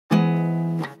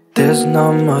There's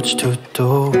not much to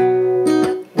do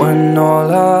when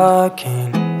all I can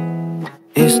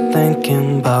is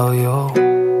thinking about you.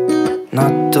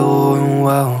 Not doing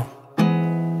well,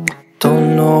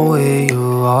 don't know where you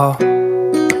are,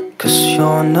 'cause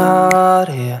you're not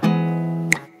here.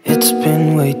 It's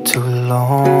been way too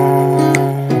long.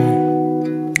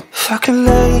 If I could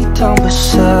lay down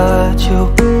beside you,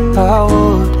 I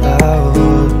would,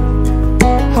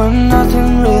 when nothing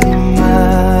really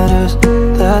matters.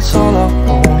 That's all I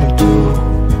wanna do.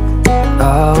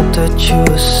 I hope that you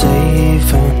are safe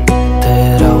and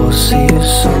that I will see you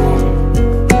soon.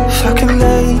 If I could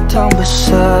lay down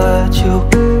beside you,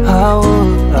 I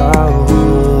would, I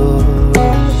would,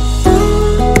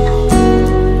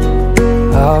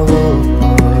 I would,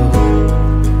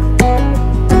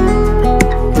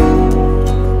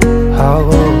 I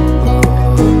would.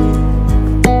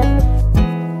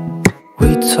 We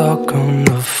talk on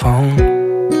the phone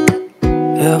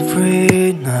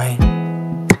every night.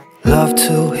 Love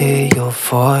to hear your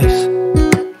voice.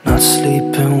 Not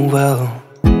sleeping well,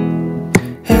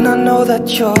 and I know that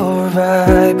you're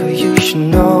right, but you should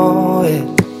know it.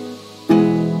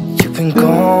 You've been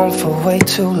gone for way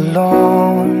too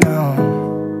long now.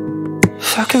 If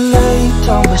I could lay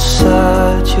down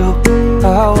beside you,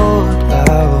 I would,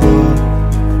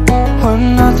 when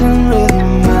nothing really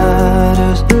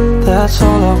matters. That's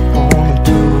all I wanna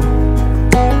do.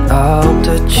 I hope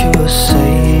that you are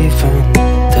safe and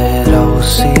that I will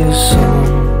see you soon.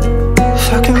 If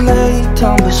I could lay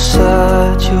down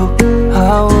beside you,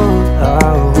 I would,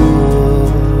 I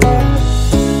would.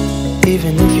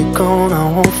 Even if you're gone, I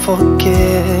won't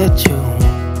forget you.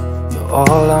 You're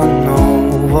all I know,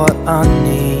 what I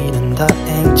need, and that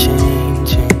ain't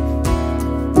changing.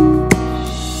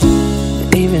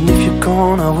 Even if you're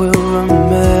gone, I will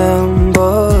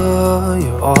remember.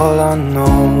 You're all I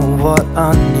know, what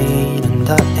I need, and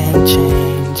that ain't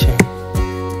changing.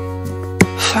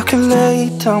 If I could lay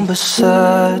down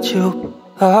beside you,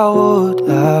 I would,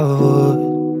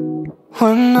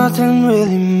 when nothing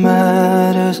really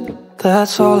matters.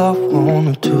 That's all I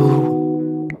wanna do.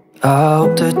 I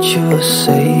hope that you are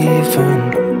safe and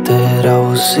that I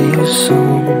will see you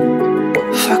soon.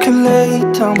 If I could lay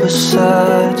down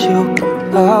beside you,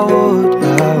 I would,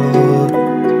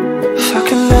 If I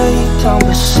could lay down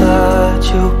beside you.